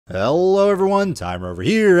Hello everyone, Timer over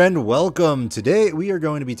here, and welcome. Today we are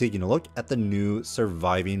going to be taking a look at the new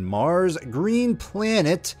Surviving Mars Green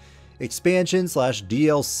Planet expansion slash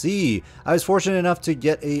DLC. I was fortunate enough to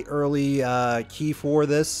get a early key for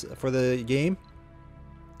the game.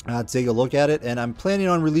 Take a look at it, and I'm planning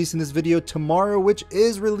on releasing this video tomorrow, which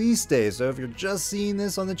is release day. So if you're just seeing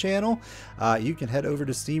this on the channel, you can head over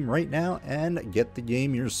to Steam right now and get the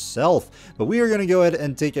game yourself. But we are going to go ahead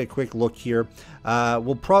and take a quick look here.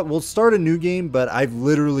 We'll start a new game, but I've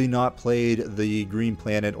literally not played the Green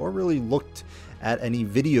Planet or really looked at any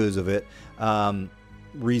videos of it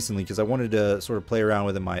recently, because I wanted to sort of play around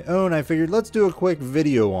with it my own. I figured let's do a quick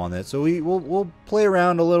video on it. So we'll play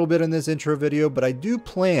around a little bit in this intro video, but I do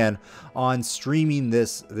plan on streaming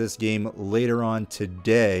this game later on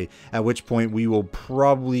today, at which point we will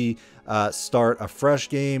probably start a fresh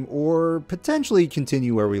game or potentially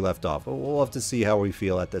continue where we left off. We'll have to see how we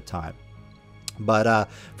feel at the time. But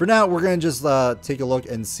for now, we're going to just take a look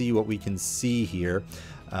and see what we can see here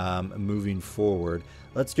moving forward.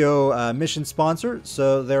 Let's go mission sponsor.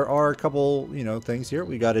 So there are a couple, things here.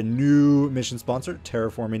 We got a new mission sponsor,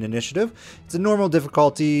 Terraforming Initiative. It's a normal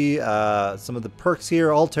difficulty. Some of the perks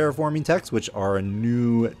here, all terraforming techs, which are a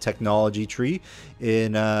new technology tree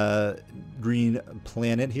in Green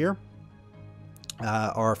Planet here.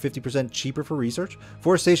 Are 50% cheaper for research.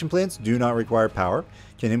 Forestation plants do not require power.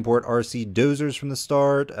 Can import RC dozers from the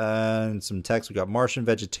start. And some text. We got Martian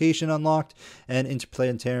vegetation unlocked and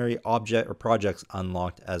interplanetary object or projects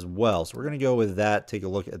unlocked as well. So we're going to go with that. Take a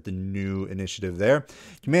look at the new initiative there.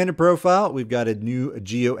 Commander profile. We've got a new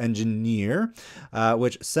geoengineer,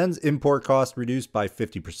 which sends import cost reduced by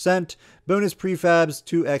 50%. Bonus prefabs,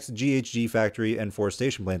 2x GHG factory, and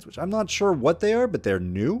forestation plants, which I'm not sure what they are, but they're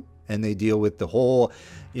new. And they deal with the whole,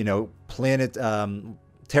 planet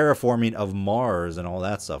terraforming of Mars and all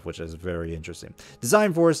that stuff, which is very interesting.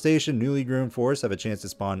 Design forestation, newly grown forests have a chance to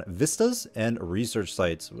spawn vistas and research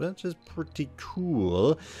sites, which is pretty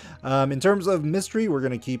cool. In terms of mystery, we're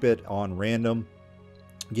going to keep it on random.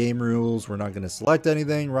 Game rules, we're not going to select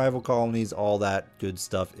anything. Rival colonies, all that good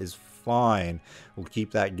stuff is fine. We'll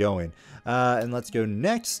keep that going. And let's go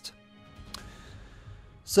next.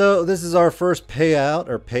 So this is our first payout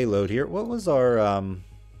or payload here. What was our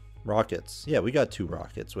rockets? Yeah, we got 2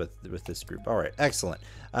 rockets with this group. All right, excellent.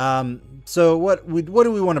 So what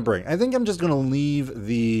do we want to bring? I think I'm just going to leave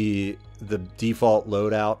the default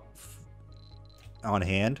loadout on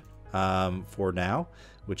hand for now,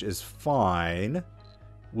 which is fine.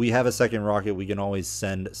 We have a second rocket. We can always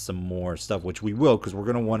send some more stuff, which we will, because we're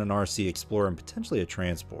going to want an RC Explorer and potentially a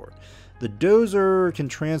transport. The dozer can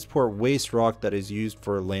transport waste rock that is used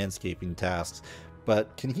for landscaping tasks,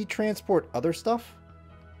 but can he transport other stuff?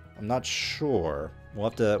 I'm not sure.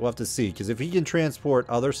 We'll have to see, because if he can transport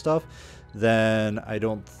other stuff, then I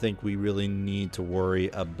don't think we really need to worry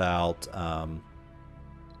about the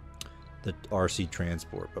RC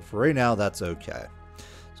transport. But for right now, that's okay.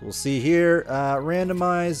 So we'll see here.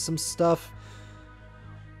 Randomize some stuff.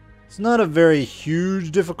 It's not a very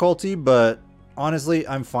huge difficulty, but honestly,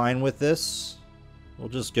 I'm fine with this. We'll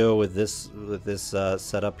just go with this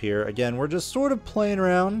setup here. Again, we're just sort of playing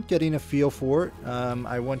around, getting a feel for it.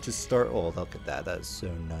 I want to start. Oh, look at that. That is so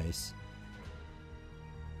nice.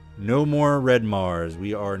 No more red Mars.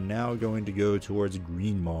 We are now going to go towards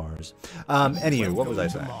green Mars. Anywho, what was I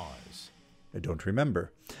saying? I don't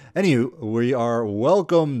remember. Anywho, we are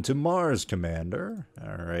welcome to Mars, Commander.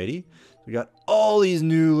 Alrighty. We got all these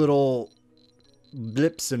new little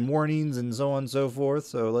blips and warnings and so on and so forth.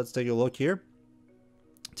 So let's take a look here.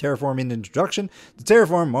 Terraforming introduction. To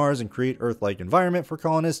terraform Mars and create Earth-like environment for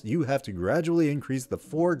colonists, you have to gradually increase the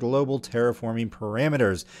 4 global terraforming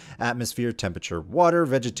parameters: atmosphere, temperature, water,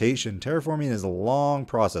 vegetation. Terraforming is a long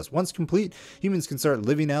process. Once complete, humans can start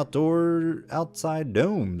living outside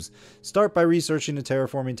domes. Start by researching the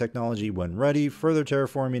terraforming technology when ready. Further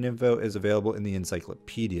terraforming info is available in the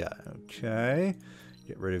encyclopedia. Okay.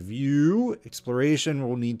 Get rid of you. Exploration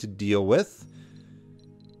we'll need to deal with.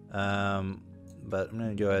 But I'm going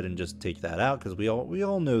to go ahead and just take that out, because we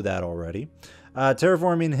all know that already.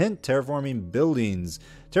 Terraforming hint, terraforming buildings.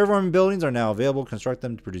 Terraforming buildings are now available. Construct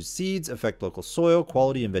them to produce seeds, affect local soil,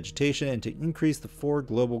 quality, and vegetation, and to increase the 4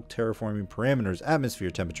 global terraforming parameters: atmosphere,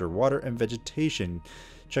 temperature, water, and vegetation.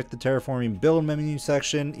 Check the terraforming build menu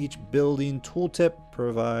section. Each building tooltip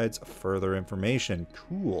provides further information.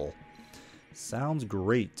 Cool. Sounds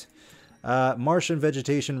great. Martian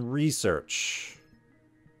vegetation research.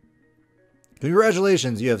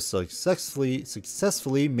 Congratulations, you have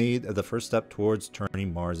successfully made the first step towards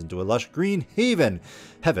turning Mars into a lush green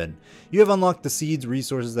heaven. You have unlocked the seeds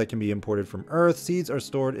resources that can be imported from Earth. Seeds are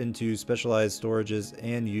stored into specialized storages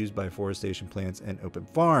and used by forestation plants and open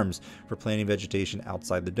farms for planting vegetation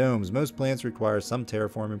outside the domes. Most plants require some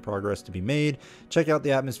terraforming progress to be made. Check out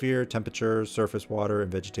the atmosphere, temperature, surface water,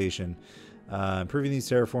 and vegetation. Improving these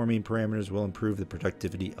terraforming parameters will improve the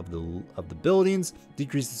productivity of the buildings,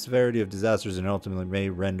 decrease the severity of disasters, and ultimately may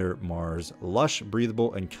render Mars lush,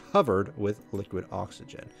 breathable, and covered with liquid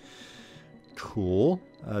oxygen. Cool.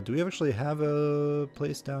 Do we actually have a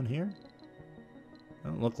place down here?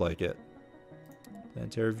 Doesn't look like it.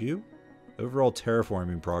 Planetary view? Overall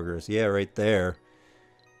terraforming progress. Yeah, right there.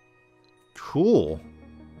 Cool.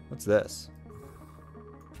 What's this?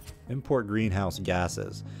 Import greenhouse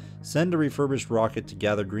gases. Send a refurbished rocket to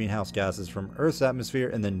gather greenhouse gases from Earth's atmosphere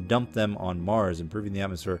and then dump them on Mars, improving the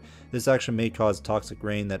atmosphere. This action may cause toxic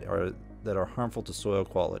rain that are harmful to soil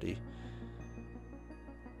quality.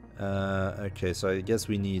 Okay, so I guess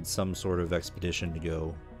we need some sort of expedition to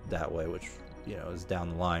go that way, which, you know, is down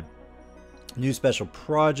the line. New special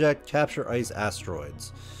project, capture ice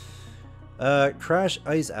asteroids. Crash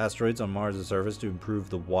ice asteroids on Mars' surface to improve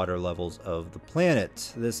the water levels of the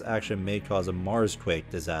planet. This action may cause a Marsquake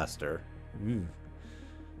disaster.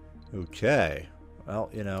 Okay. Well,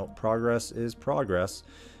 you know, progress is progress.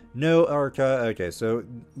 No archive. Okay, so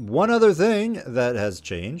one other thing that has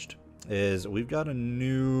changed is we've got a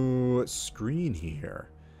new screen here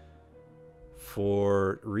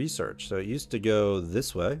for research. So it used to go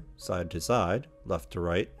this way, side to side, left to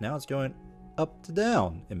right. Now it's going up to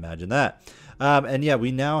down. Imagine that. And yeah,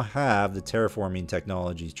 we now have the terraforming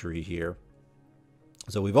technology tree here.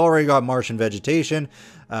 So we've already got Martian vegetation,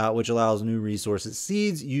 which allows new resources.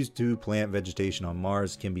 Seeds used to plant vegetation on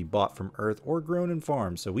Mars can be bought from Earth or grown in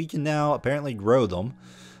farms. So we can now apparently grow them.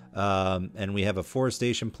 And we have a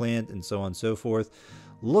forestation plant and so on and so forth.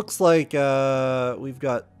 Looks like we've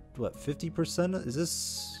got, what, 50%? Is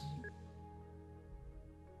this...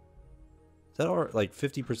 Is that all, like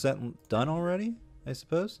 50% done already, I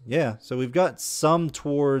suppose? Yeah, so we've got some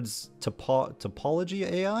towards topology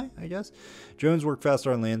AI, I guess. Drones work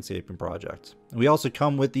faster on landscaping projects. We also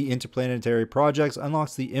come with the interplanetary projects,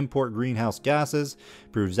 unlocks the import greenhouse gases,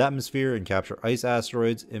 improves atmosphere and capture ice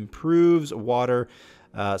asteroids, improves water,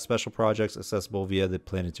 special projects accessible via the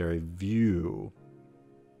planetary view.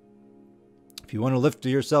 If you want to lift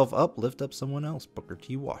yourself up, lift up someone else. Booker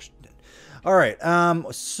T. Washington. All right,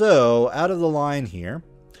 so out of the line here,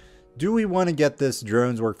 do we want to get this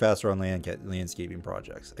drones work faster on landscaping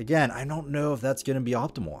projects? Again, I don't know if that's going to be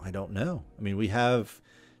optimal. I don't know. I mean,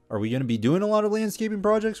 are we going to be doing a lot of landscaping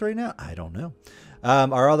projects right now? I don't know.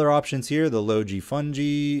 Our other options here, the low G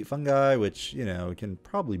fungi, which, you know, can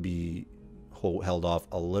probably be held off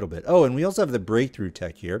a little bit. Oh, and we also have the breakthrough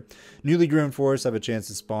tech here. Newly grown forests have a chance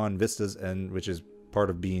to spawn vistas, and which is part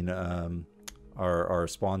of being our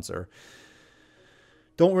sponsor.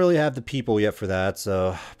 Don't really have the people yet for that,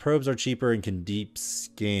 so probes are cheaper and can deep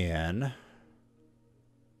scan.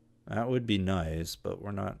 That would be nice, but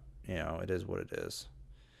we're not, you know, it is what it is.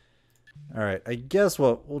 All right, I guess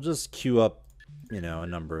we'll just queue up, you know, a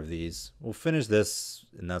number of these. We'll finish this,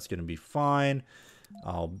 and that's going to be fine.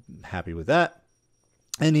 I'm happy with that.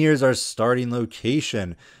 And here's our starting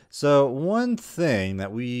location. So one thing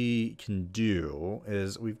that we can do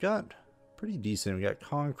is we've got pretty decent. We got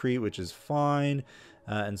concrete, which is fine,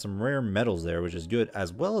 and some rare metals there, which is good,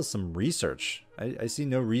 as well as some research. I see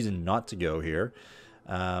no reason not to go here.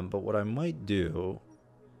 But what I might do,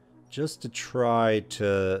 just to try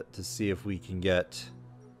to see if we can get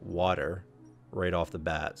water right off the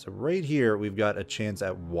bat. So right here, we've got a chance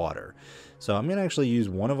at water. So I'm going to actually use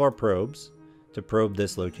one of our probes to probe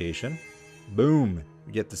this location. Boom!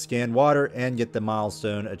 We get the scan water and get the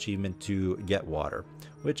milestone achievement to get water,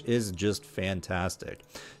 which is just fantastic.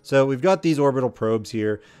 So we've got these orbital probes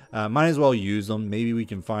here. Might as well use them. Maybe we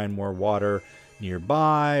can find more water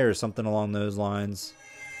nearby or something along those lines.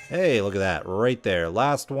 Hey, look at that right there.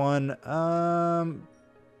 Last one.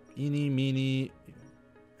 Eeny, meeny.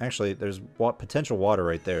 Actually, there's potential water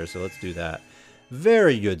right there, so let's do that.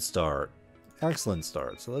 Very good start. Excellent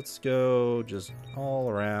start. So let's go just all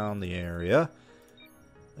around the area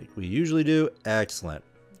like we usually do. Excellent.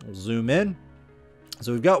 We'll zoom in.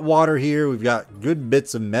 So we've got water here. We've got good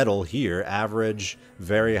bits of metal here. Average,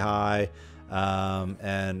 very high,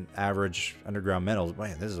 and average underground metals.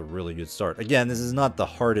 Man, this is a really good start. Again, this is not the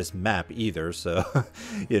hardest map either, so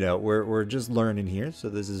you know, we're just learning here, so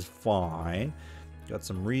this is fine. Got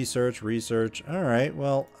some research. All right,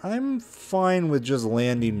 well, I'm fine with just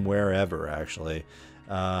landing wherever, actually.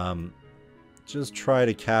 just try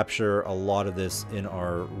to capture a lot of this in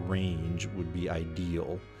our range would be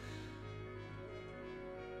ideal.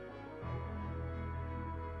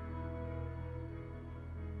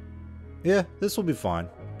 Yeah, this will be fine.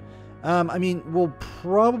 I mean, we'll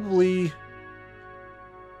probably...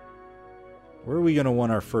 Where are we going to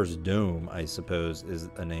want our first dome, I suppose, is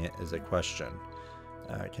a question.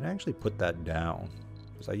 Can I actually put that down?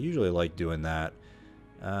 Because I usually like doing that.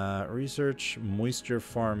 Research, moisture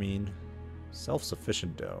farming,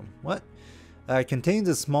 self-sufficient dome. What? Contains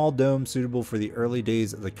a small dome suitable for the early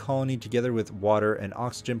days of the colony, together with water and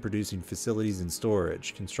oxygen-producing facilities and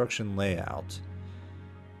storage. Construction layout.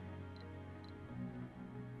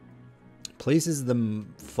 Places the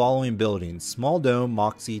following buildings. Small dome,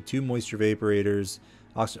 Moxie, 2 moisture vaporators.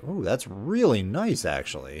 Oxygen. Oh, that's really nice,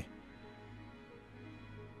 actually.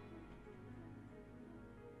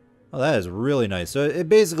 Oh, that is really nice. So it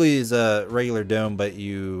basically is a regular dome, but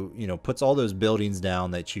you know, puts all those buildings down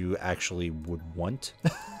that you actually would want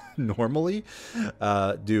normally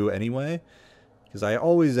do anyway. Because I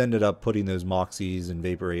always ended up putting those Moxies and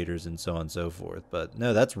vaporators and so on and so forth. But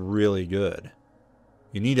no, that's really good.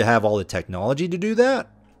 You need to have all the technology to do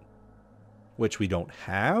that, which we don't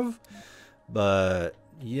have, but,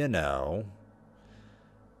 you know.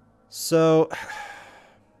 So,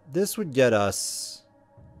 this would get us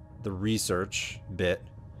the research bit,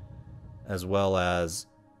 as well as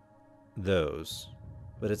those.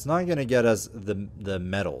 But it's not going to get us the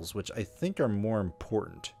metals, which I think are more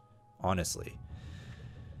important, honestly.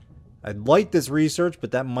 I'd like this research, but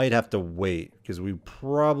that might have to wait because we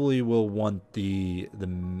probably will want the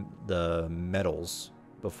metals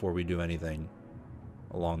before we do anything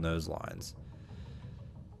along those lines.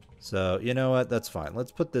 So, you know what? That's fine.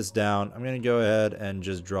 Let's put this down. I'm going to go ahead and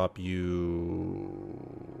just drop you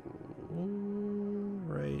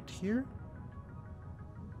right here.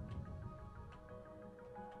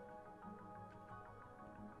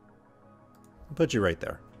 I'll put you right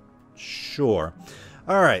there. Sure.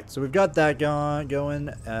 Alright, so we've got that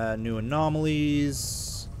going. New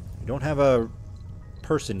anomalies. We don't have a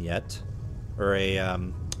person yet. Or a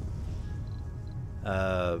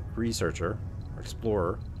researcher. Or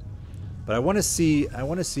explorer. But I want to see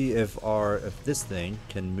if this thing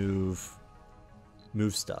can move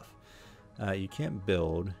stuff. You can't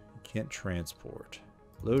build. You can't transport.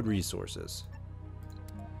 Load resources.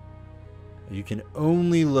 You can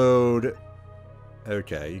only load...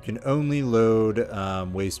 Okay, you can only load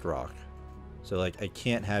waste rock. So, like, I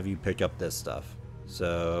can't have you pick up this stuff.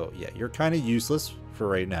 So, yeah, you're kind of useless for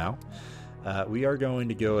right now. We are going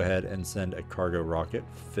to go ahead and send a cargo rocket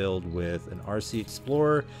filled with an RC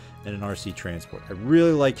Explorer and an RC Transport. I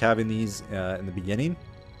really like having these in the beginning,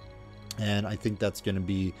 and I think that's going to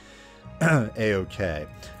be a-okay.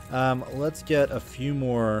 Let's get a few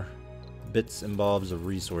more bits and bobs of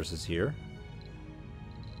resources here.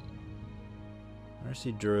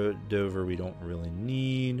 RC Dover we don't really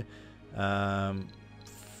need.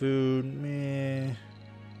 Food, meh.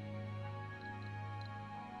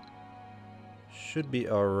 Should be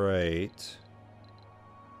alright.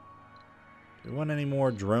 Do we want any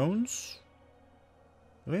more drones?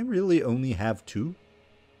 Do we really only have 2?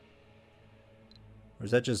 Or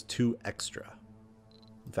is that just 2 extra?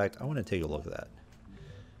 In fact, I want to take a look at that.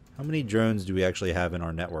 How many drones do we actually have in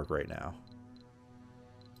our network right now?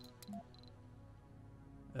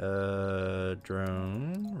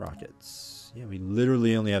 Drone rockets. Yeah, we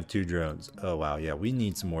literally only have 2 drones. Oh wow, yeah, we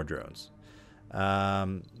need some more drones.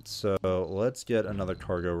 So let's get another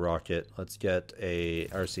cargo rocket. Let's get a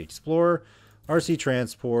RC Explorer, RC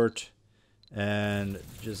Transport, and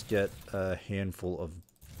just get a handful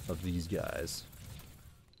of these guys.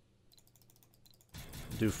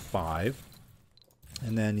 Do 5.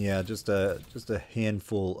 And then yeah, just a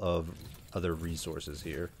handful of other resources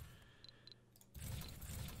here.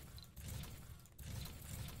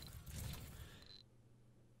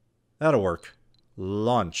 That'll work.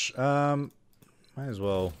 Launch. Might as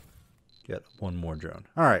well get one more drone.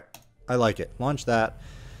 Alright. I like it. Launch that.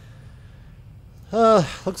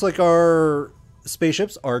 Looks like our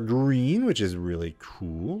spaceships are green, which is really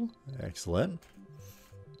cool. Excellent.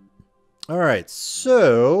 Alright,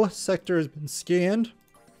 so sector has been scanned.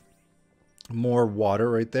 More water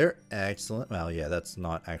right there. Excellent. Well, yeah, that's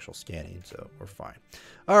not actual scanning, so we're fine.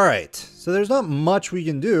 Alright, so there's not much we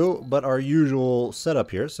can do but our usual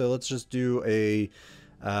setup here. So let's just do a...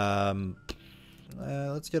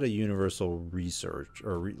 let's get a universal research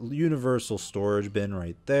or universal storage bin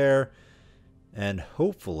right there. And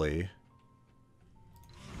hopefully...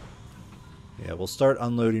 Yeah, we'll start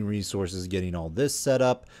unloading resources, getting all this set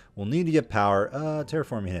up. We'll need to get power.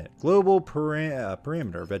 Terraforming it. Global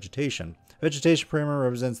parameter, vegetation. Vegetation parameter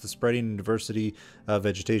represents the spreading and diversity of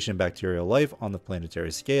vegetation and bacterial life on the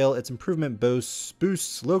planetary scale. Its improvement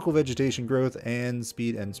boosts local vegetation growth and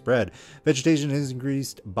speed and spread. Vegetation is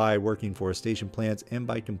increased by working forestation plants and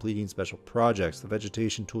by completing special projects. The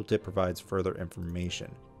vegetation tooltip provides further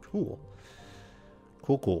information. Cool.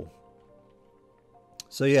 Cool.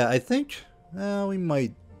 So yeah, I think we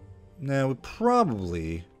might. No, we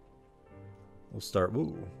probably. We'll start.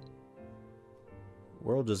 Ooh.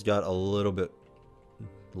 World just got a little bit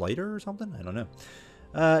lighter or something? I don't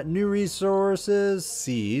know. New resources,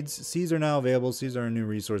 seeds. Seeds are now available. Seeds are a new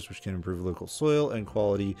resource which can improve local soil and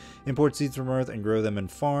quality. Import seeds from Earth and grow them in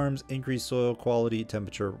farms. Increase soil quality,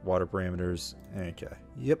 temperature, water parameters. Okay.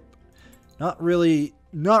 Yep. Not really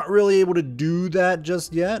able to do that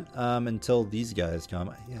just yet until these guys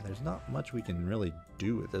come. Yeah, there's not much we can really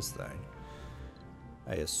do with this thing,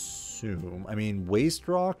 I assume. I mean, waste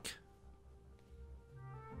rock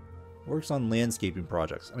works on landscaping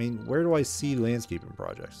projects. I mean, where do I see landscaping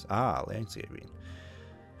projects? Ah, landscaping.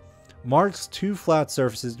 Marks 2 flat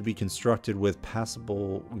surfaces to be constructed with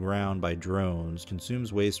passable ground by drones.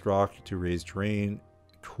 Consumes waste rock to raise terrain.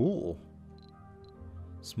 Cool.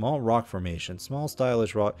 Small rock formation. Small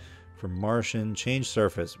stylish rock for Martian. Change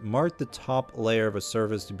surface. Mark the top layer of a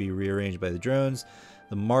surface to be rearranged by the drones.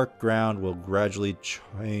 The marked ground will gradually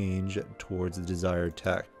change towards the desired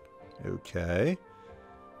tech. Okay.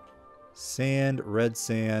 Sand, red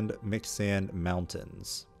sand, mixed sand,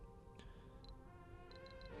 mountains.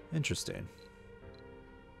 Interesting.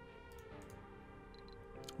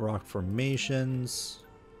 Rock formations.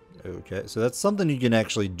 Okay, so that's something you can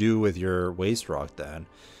actually do with your waste rock then.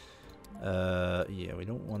 Yeah, we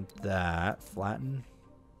don't want that. Flatten.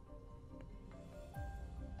 I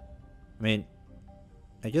mean,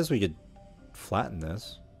 I guess we could flatten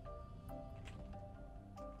this.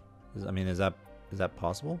 I mean, is that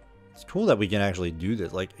possible? It's cool that we can actually do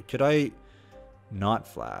this. Like, could I not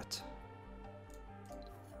flat?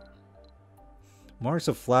 Marks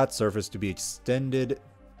a flat surface to be extended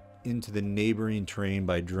into the neighboring terrain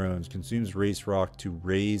by drones. Consumes waste rock to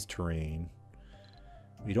raise terrain.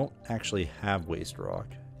 We don't actually have waste rock.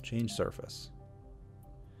 Change surface.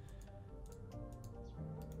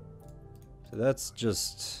 So that's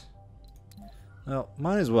just... Well,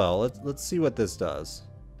 might as well. Let's see what this does.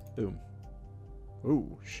 Boom.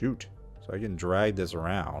 Ooh, shoot. So I can drag this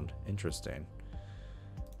around. Interesting.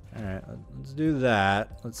 Alright, let's do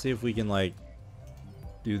that. Let's see if we can, like,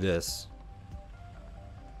 do this.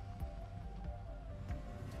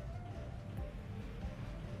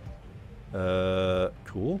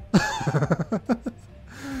 Cool.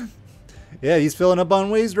 Yeah, he's filling up on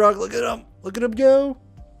waste rock. Look at him. Look at him go.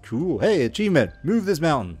 Cool. Hey, achievement. Move this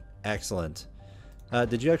mountain. Excellent.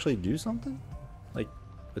 Did you actually do something? Like,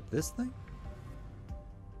 with this thing?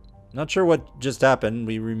 Not sure what just happened.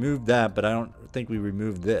 We removed that, but I don't think we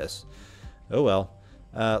removed this. Oh well.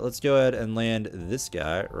 Let's go ahead and land this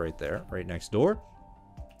guy right there, right next door.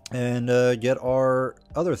 And get our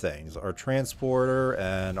other things, our transporter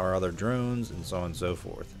and our other drones and so on and so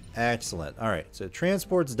forth. Excellent. All right, so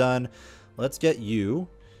transport's done. Let's get you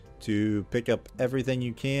to pick up everything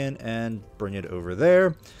you can and bring it over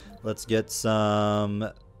there. Let's get some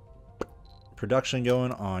production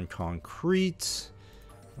going on concrete.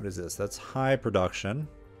 What is this? That's high production.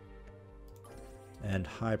 And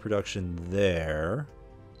high production there.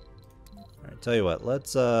 All right, tell you what,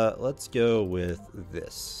 let's go with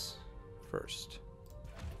this first.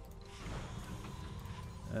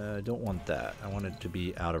 I don't want that. I want it to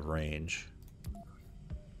be out of range.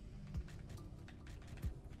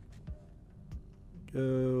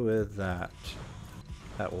 Go with that.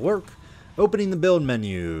 That will work. Opening the build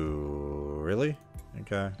menu. Really?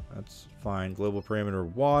 Okay, that's fine. Global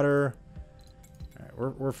parameter water. All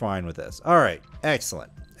right, we're fine with this. All right,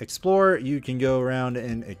 excellent. Explore, you can go around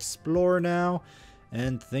and explore now,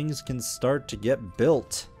 and things can start to get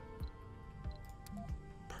built.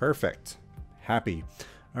 Perfect. Happy.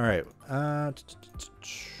 All right. Yeah,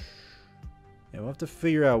 we'll have to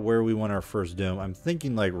figure out where we want our first dome. I'm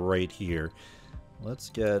thinking like right here. Let's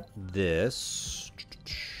get this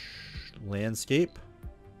landscape.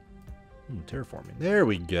 Terraforming. There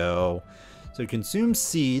we go. So consume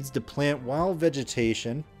seeds to plant wild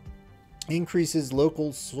vegetation. Increases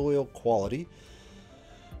local soil quality.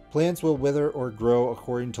 Plants will wither or grow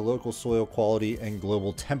according to local soil quality and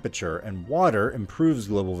global temperature, and water improves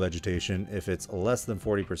global vegetation if it's less than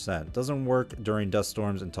 40%. Doesn't work during dust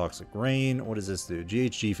storms and toxic rain. What does this do?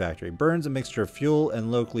 GHG factory. Burns a mixture of fuel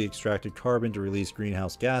and locally extracted carbon to release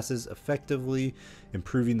greenhouse gases, effectively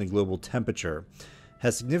improving the global temperature.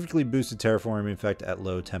 Has significantly boosted terraforming effect at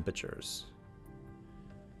low temperatures.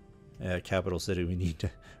 Yeah, capital city, we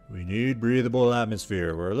need breathable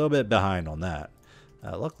atmosphere. We're a little bit behind on that.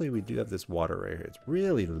 Luckily, we do have this water right here. It's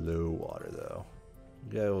really low water, though.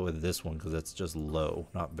 Go with this one because it's just low,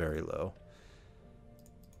 not very low.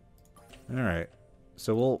 All right,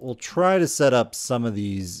 so we'll try to set up some of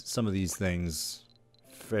these things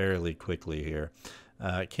fairly quickly here.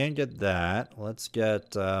 Can't get that. Let's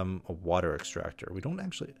get a water extractor. We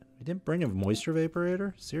didn't bring a moisture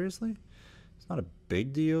evaporator. Seriously, it's not a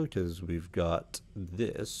big deal because we've got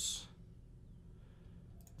this.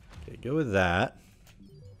 Okay, go with that.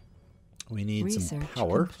 We need Research some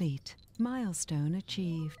power. Complete. Milestone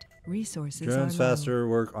achieved. Resources Drones are low. faster,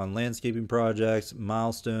 work on landscaping projects,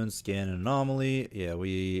 milestones, scan an anomaly. Yeah,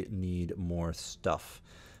 we need more stuff.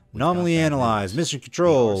 Anomaly analyzed, mission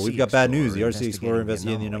control. We've got bad news. The RC Explorer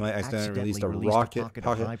investigating the anomaly accidentally released a rocket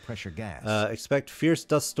pocket. High pressure gas. Expect fierce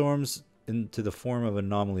dust storms into the form of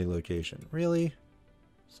anomaly location. Really?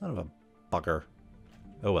 Son of a bugger.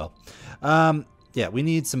 Oh well. Yeah, we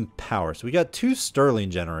need some power. So we got 2 Stirling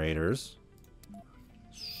generators.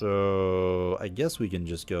 So I guess we can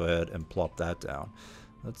just go ahead and plop that down.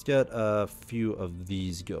 Let's get a few of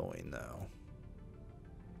these going, though.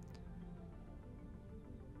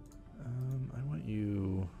 I want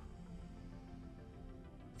you...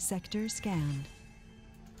 Sector scanned.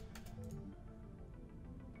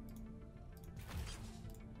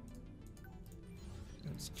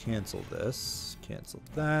 Let's cancel this. Cancel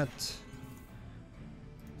that.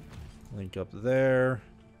 Link up there.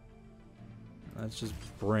 Let's just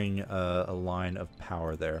bring a line of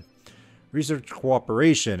power there. Research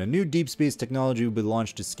cooperation. A new deep space technology will be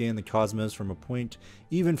launched to scan the cosmos from a point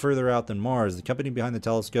even further out than Mars. The company behind the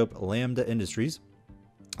telescope, Lambda Industries,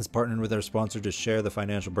 has partnered with our sponsor to share the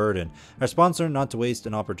financial burden. Our sponsor, not to waste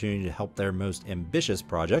an opportunity to help their most ambitious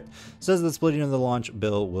project, says the splitting of the launch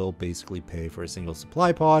bill will basically pay for a single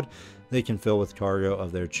supply pod they can fill with cargo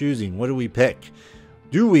of their choosing. What do we pick?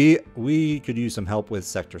 We could use some help with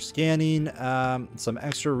sector scanning. Some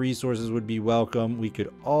extra resources would be welcome. We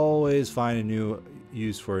could always find a new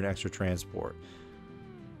use for an extra transport.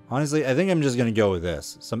 Honestly, I think I'm just going to go with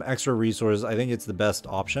this. Some extra resources. I think it's the best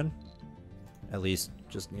option. At least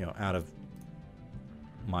just, you know, out of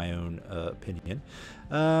my own opinion.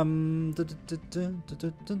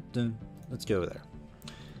 Let's go there.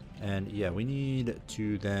 And yeah, we need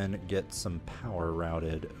to then get some power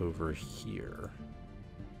routed over here.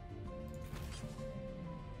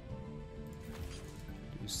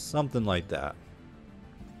 Something like that.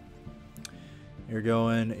 You're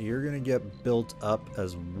gonna get built up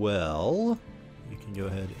as well. You can go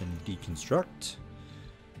ahead and deconstruct.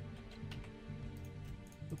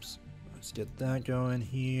 Oops. Let's get that going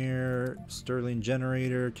here. Stirling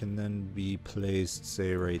generator can then be placed,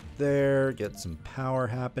 say, right there. Get some power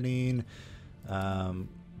happening.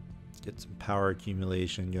 Get some power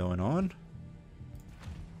accumulation going on.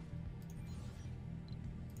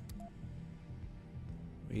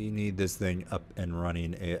 We need this thing up and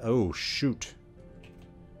running. Oh, shoot.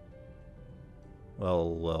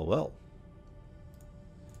 Well.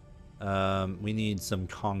 We need some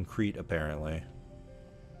concrete, apparently.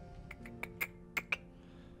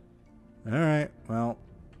 All right. Well,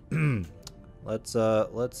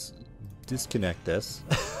 let's disconnect this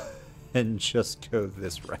and just go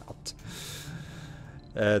this route.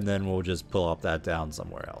 And then we'll just pull up that down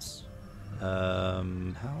somewhere else. How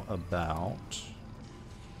about...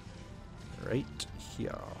 right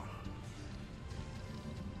here.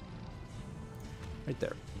 Right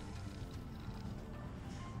there.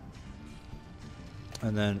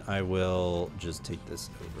 And then I will just take this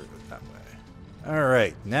over that way.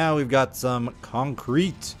 Alright, now we've got some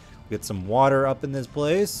concrete. We get some water up in this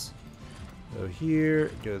place. Go here,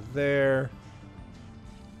 go there.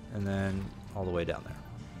 And then all the way down there.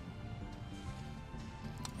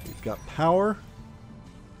 We've got power.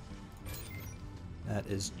 That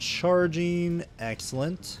is charging.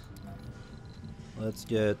 Excellent. Let's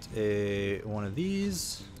get one of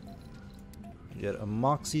these. Get a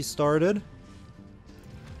Moxie started.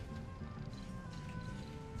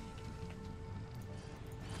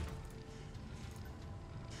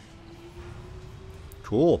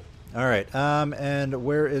 Cool. All right. And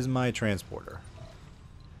where is my transporter?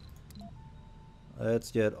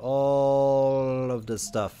 Let's get all of the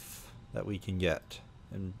stuff that we can get.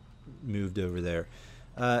 And moved over there.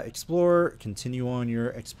 Explore, continue on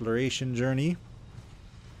your exploration journey.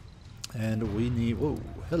 And we need, whoa,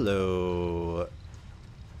 hello,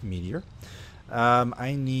 meteor.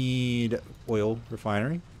 I need oil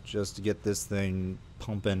refinery just to get this thing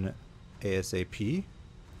pumping ASAP.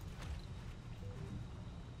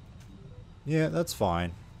 Yeah, that's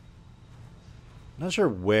fine. Not sure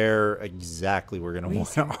where exactly we're going to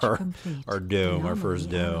want our dome, our first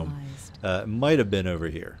dome. It might have been over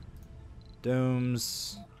here.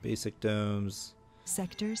 Domes, basic domes.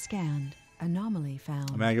 Sector scanned. Anomaly found.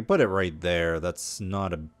 I mean, I could put it right there. That's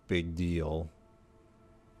not a big deal.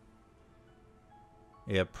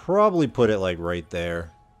 Yeah, probably put it like right there.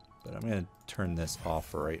 But I'm going to turn this off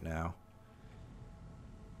for right now.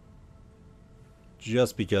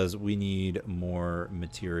 Just because we need more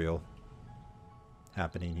material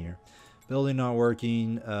happening here. Building not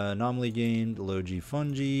working. Anomaly gained. Low G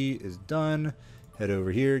fungi is done. Head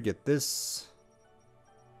over here. Get this.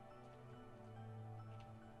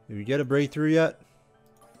 Did we get a breakthrough yet?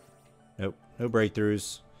 Nope. No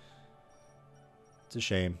breakthroughs. It's a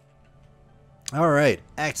shame. Alright.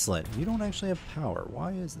 Excellent. We don't actually have power.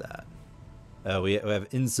 Why is that? We have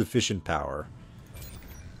insufficient power.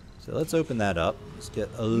 So let's open that up. Let's get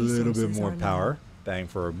a little bit more power. Bang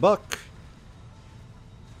for a buck.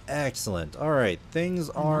 Excellent. Alright. Things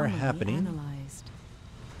are happening.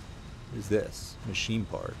 What is this? Machine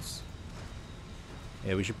parts.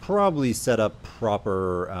 Yeah, we should probably set up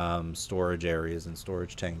proper storage areas and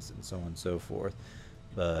storage tanks and so on and so forth.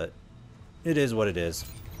 But it is what it is.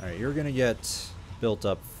 Alright, you're going to get built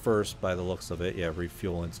up first by the looks of it. Yeah,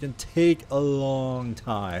 refueling. It's going to take a long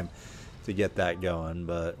time to get that going,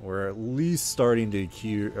 but we're at least starting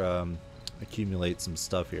to accumulate some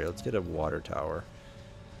stuff here. Let's get a water tower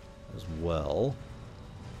as well.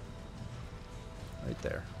 Right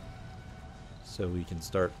there. So we can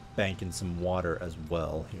start banking some water as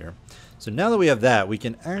well here. So now that we have that, we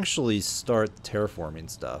can actually start the terraforming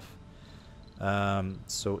stuff.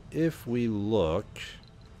 So if we look,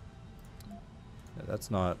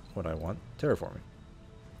 that's not what I want. Terraforming.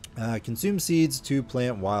 Consume seeds to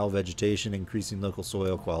plant wild vegetation, increasing local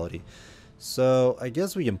soil quality. So I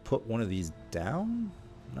guess we can put one of these down.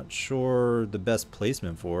 Not sure the best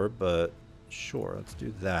placement for it, but sure, let's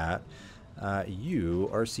do that. You,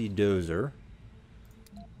 RC Dozer.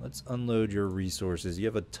 Let's unload your resources. You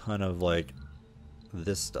have a ton of, like,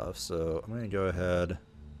 this stuff, so I'm going to go ahead.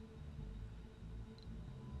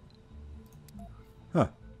 Huh.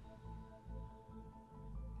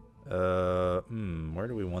 Where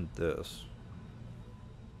do we want this?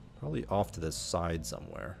 Probably off to the side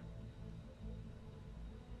somewhere.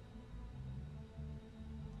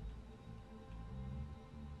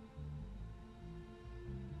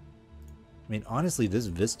 I mean, honestly, this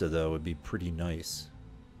vista, though, would be pretty nice.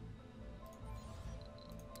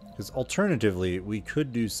 Because alternatively, we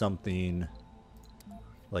could do something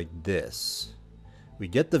like this. We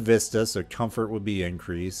get the vista, so comfort would be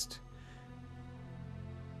increased.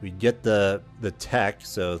 We get the tech,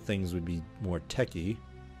 so things would be more techy.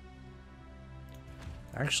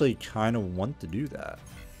 I actually kind of want to do that.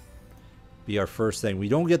 Be our first thing. We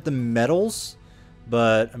don't get the metals,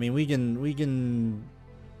 but I mean we can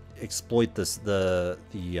exploit this the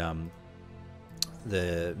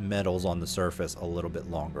metals on the surface a little bit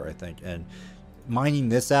longer, I think. And mining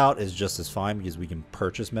this out is just as fine because we can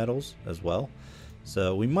purchase metals as well.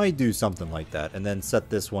 So we might do something like that and then set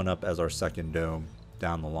this one up as our second dome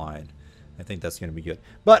down the line. I think that's going to be good.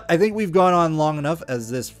 But I think we've gone on long enough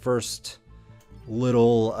as this first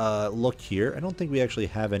little look here. I don't think we actually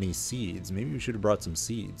have any seeds. Maybe we should have brought some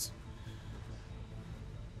seeds.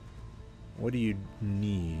 What do you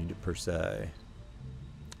need per se?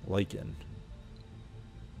 Lichen.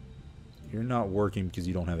 You're not working because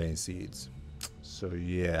you don't have any seeds. So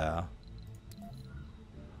yeah.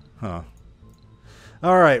 Huh.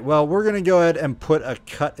 Alright, well, we're going to go ahead and put a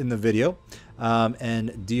cut in the video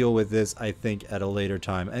and deal with this, I think, at a later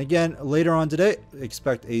time. And again, later on today,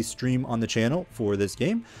 expect a stream on the channel for this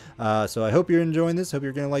game. So I hope you're enjoying this. Hope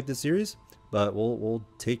you're going to like this series. But we'll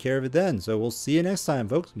take care of it then. So we'll see you next time,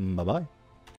 folks. Bye-bye.